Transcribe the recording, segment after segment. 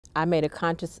I made a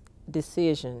conscious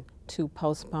decision to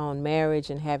postpone marriage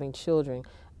and having children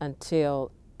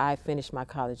until I finished my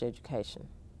college education.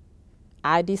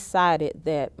 I decided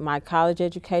that my college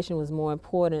education was more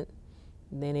important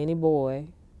than any boy,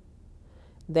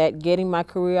 that getting my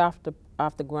career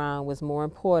off the ground was more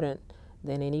important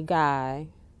than any guy,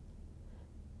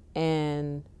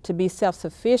 and to be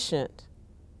self-sufficient.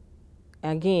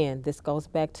 Again, this goes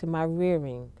back to my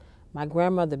rearing. My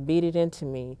grandmother beat it into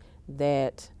me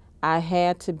that I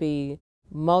had to be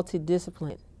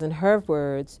multidisciplined. In her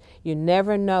words, you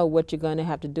never know what you're going to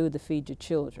have to do to feed your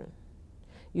children.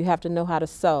 You have to know how to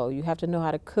sew. You have to know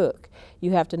how to cook.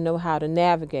 You have to know how to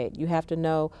navigate. You have to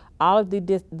know all of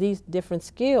these different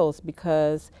skills,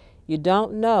 because you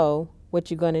don't know what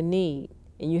you're going to need,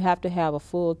 and you have to have a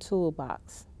full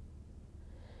toolbox.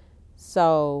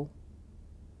 So,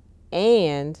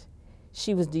 and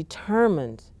she was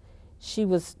determined. She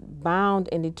was bound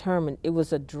and determined. It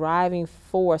was a driving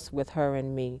force with her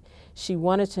and me. She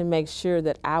wanted to make sure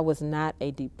that I was not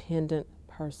a dependent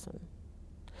person,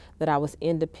 that I was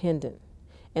independent,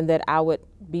 and that I would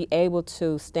be able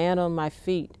to stand on my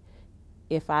feet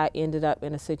if I ended up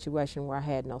in a situation where I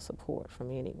had no support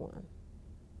from anyone.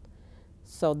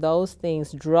 So those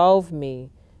things drove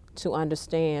me to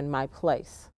understand my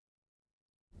place.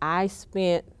 I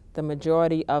spent the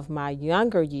majority of my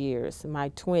younger years, my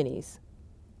 20s,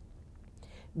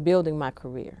 building my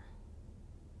career.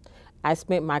 I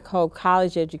spent my whole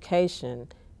college education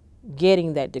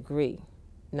getting that degree.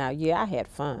 Now, yeah, I had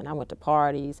fun. I went to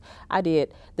parties. I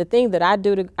did the thing that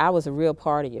I was a real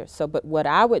partier. So, but what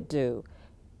I would do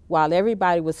while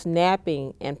everybody was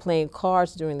snapping and playing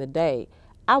cards during the day,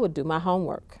 I would do my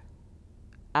homework.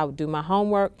 I would do my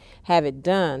homework, have it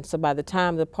done. So by the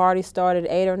time the party started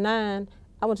at 8 or 9,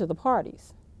 I went to the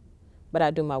parties. But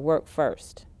I do my work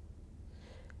first.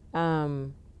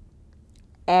 And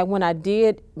when I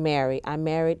did marry, I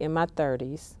married in my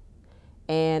 30s,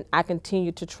 and I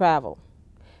continued to travel.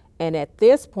 And at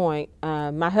this point,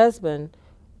 my husband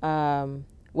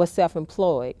was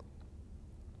self-employed.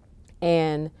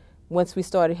 And once we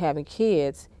started having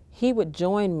kids, he would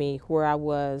join me where I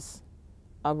was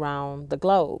around the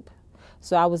globe.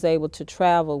 So I was able to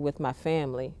travel with my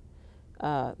family.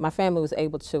 My family was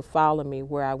able to follow me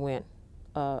where I went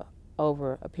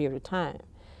over a period of time.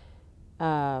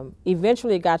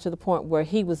 Eventually it got to the point where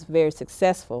he was very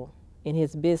successful in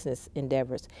his business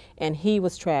endeavors, and he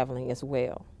was traveling as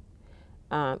well.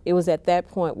 It was at that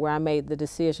point where I made the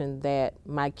decision that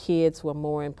my kids were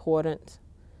more important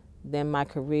than my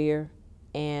career,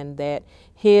 and that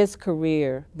his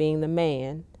career, being the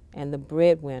man and the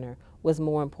breadwinner, was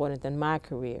more important than my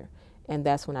career. And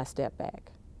that's when I stepped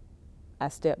back. I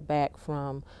stepped back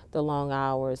from the long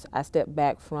hours. I stepped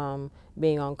back from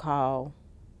being on call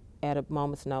at a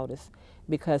moment's notice,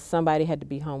 because somebody had to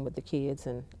be home with the kids,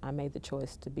 and I made the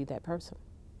choice to be that person.